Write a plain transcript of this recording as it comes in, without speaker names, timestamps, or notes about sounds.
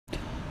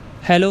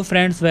Hello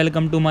friends,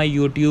 welcome to my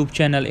YouTube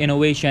channel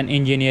innovation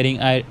engineering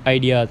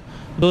ideas.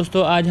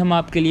 दोस्तों, आज हम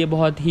आपके लिए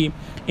बहुत ही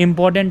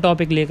इम्पॉर्टेंट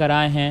टॉपिक लेकर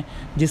आए हैं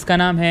जिसका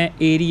नाम है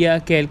area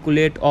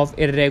calculate of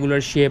irregular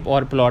shape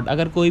और प्लॉट।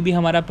 अगर कोई भी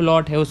हमारा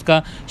प्लॉट है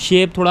उसका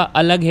शेप थोड़ा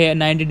अलग है,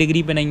 90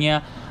 डिग्री पे नहीं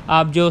है,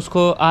 आप जो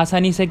उसको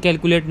आसानी से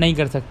कैलकुलेट नहीं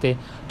कर सकते,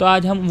 तो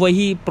आज हम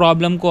वही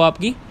प्रॉब्लम को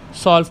आपकी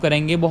सॉल्व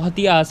करेंगे बहुत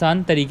ही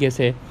आसान तरीके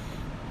से।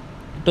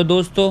 तो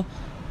दोस्तों,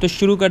 तो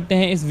शुरू करते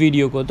हैं इस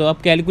वीडियो को। तो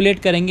आप कैलकुलेट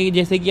करेंगे,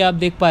 जैसे कि आप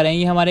देख पा रहे हैं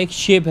ये हमारा एक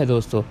शेप है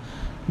दोस्तों,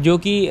 जो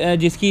कि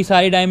जिसकी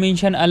सारी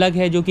डायमेंशन अलग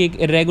है, जो कि एक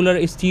इर्रेगुलर,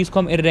 इस चीज़ को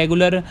हम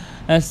इर्रेगुलर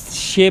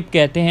शेप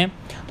कहते हैं।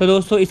 तो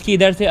दोस्तों, इसकी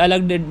इधर से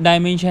अलग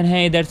डायमेंशन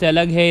है, इधर से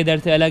अलग है, इधर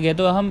से अलग है,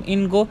 तो हम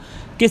इनको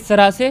किस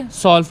तरह से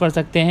सॉल्व कर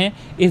सकते हैं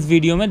इस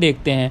वीडियो में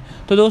देखते हैं।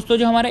 तो दोस्तों,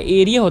 जो हमारा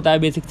एरिया होता है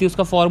बेसिकली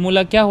उसका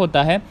फॉर्मूला क्या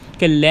होता है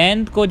कि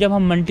लेंथ को जब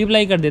हम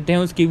मल्टीप्लाई कर देते हैं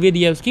उसकी विड्थ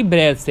या उसकी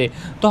ब्रेथ से,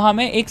 तो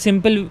हमें एक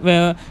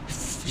सिंपल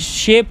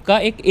शेप का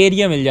एक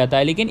एरिया मिल जाता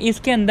है। लेकिन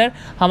इसके अंदर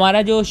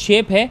हमारा जो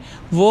शेप है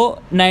वो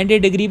 90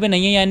 डिग्री पे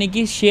नहीं है, यानी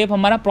कि शेप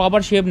हमारा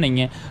प्रॉपर शेप नहीं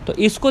है। तो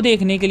इसको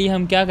देखने के लिए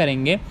हम क्या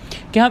करेंगे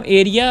कि हम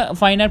एरिया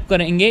फाइंड आउट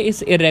करेंगे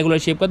इस इर्रेगुलर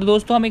शेप का। तो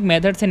दोस्तों, हम एक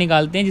मेथड से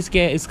निकालते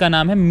हैं इसका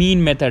नाम है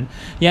मीन मेथड,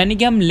 यानी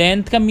कि हम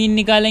लेंथ का मीन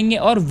निकालेंगे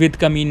और विड्थ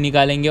का मीन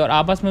निकालेंगे और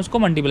आपस में उसको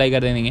मल्टीप्लाई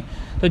कर देंगे।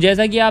 तो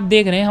जैसा कि आप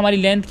देख रहे हैं, हमारी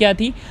लेंथ क्या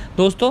थी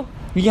दोस्तों,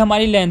 ये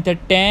हमारी लेंथ है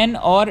 10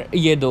 और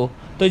ये 2।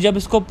 तो जब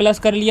इसको प्लस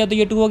कर लिया तो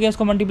ये 2 हो गया,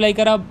 इसको मल्टीप्लाई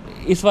करा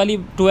इस वाली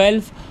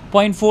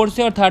 12.4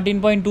 से और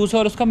 13.2 से,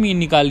 और उसका मीन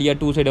निकाल लिया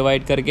 2 से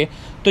डिवाइड करके।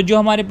 तो जो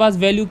हमारे पास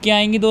वैल्यू क्या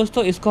आएंगी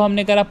दोस्तों, इसको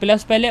हमने करा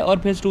प्लस पहले और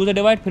फिर 2 से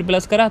डिवाइड, फिर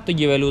प्लस करा तो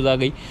ये वैल्यूज़ आ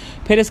गई।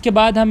 फिर इसके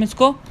बाद हम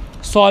इसको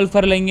सॉल्व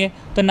कर लेंगे,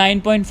 तो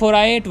 9.4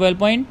 आए,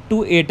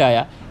 12.28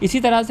 आया। इसी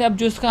तरह से अब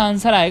जो इसका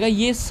आंसर आएगा,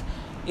 ये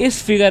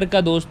इस फिगर का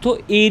दोस्तों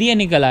एरिया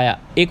निकल आया।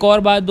 एक और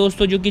बात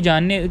दोस्तों जो कि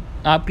जानने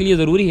आपके लिए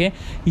ज़रूरी है,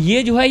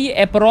 ये जो है ये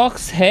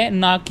अप्रॉक्स है,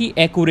 ना कि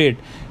एक्यूरेट।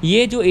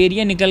 ये जो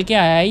एरिया निकल के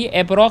आया है ये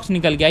अप्रॉक्स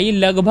निकल के आया, ये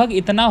लगभग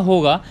इतना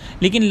होगा,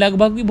 लेकिन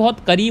लगभग भी बहुत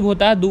करीब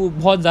होता है,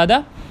 बहुत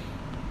ज़्यादा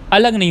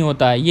अलग नहीं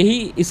होता है।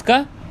 यही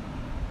इसका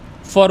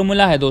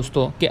फॉर्मूला है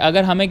दोस्तों कि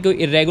अगर हमें कोई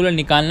इर्रेगुलर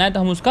निकालना है तो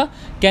हम उसका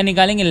क्या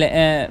निकालेंगे,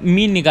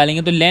 मीन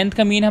निकालेंगे। तो लेंथ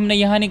का मीन हमने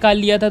यहाँ निकाल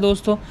लिया था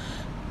दोस्तों,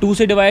 2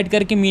 से डिवाइड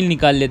करके मीन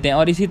निकाल लेते हैं,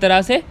 और इसी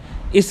तरह से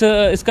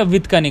इसका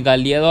विड्थ का निकाल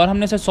लिया और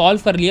हमने इसे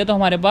सॉल्व कर लिया, तो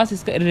हमारे पास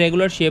इसका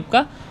इर्रेगुलर शेप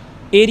का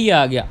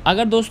एरिया आ गया।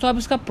 अगर दोस्तों आप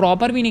इसका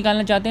प्रॉपर भी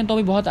निकालना चाहते हैं तो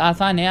भी बहुत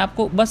आसान है।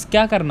 आपको बस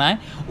क्या करना है,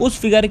 उस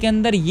फिगर के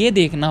अंदर ये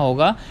देखना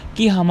होगा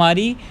कि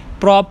हमारी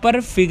प्रॉपर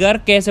फिगर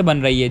कैसे बन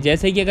रही है।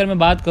 जैसे कि अगर मैं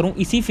बात करूं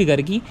इसी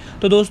फिगर की,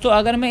 तो दोस्तों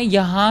अगर मैं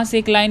यहाँ से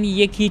एक लाइन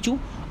ये खींचूं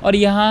और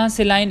यहाँ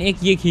से लाइन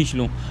एक ये खींच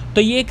लूँ,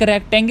 तो ये एक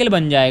रेक्टेंगल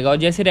बन जाएगा, और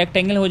जैसे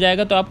रेक्टेंगल हो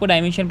जाएगा तो आपको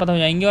डायमेंशन पता हो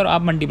जाएंगे और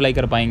आप मल्टीप्लाई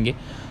कर पाएंगे।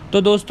 तो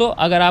दोस्तों,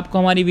 अगर आपको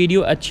हमारी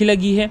वीडियो अच्छी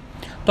लगी है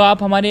तो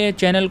आप हमारे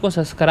चैनल को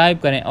सब्सक्राइब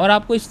करें, और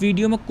आपको इस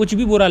वीडियो में कुछ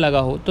भी बुरा लगा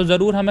हो तो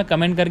ज़रूर हमें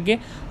कमेंट करके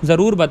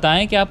ज़रूर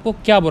बताएं कि आपको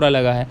क्या बुरा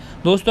लगा है।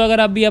 दोस्तों, अगर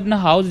आप भी अपना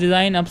हाउस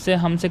डिज़ाइन अब से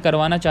हमसे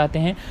करवाना चाहते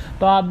हैं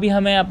तो आप भी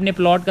हमें अपने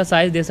प्लॉट का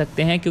साइज़ दे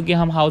सकते हैं, क्योंकि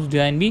हम हाउस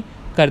डिज़ाइन भी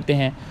करते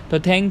हैं। तो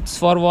थैंक्स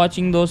फॉर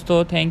वॉचिंग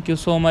दोस्तों, थैंक यू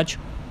सो मच।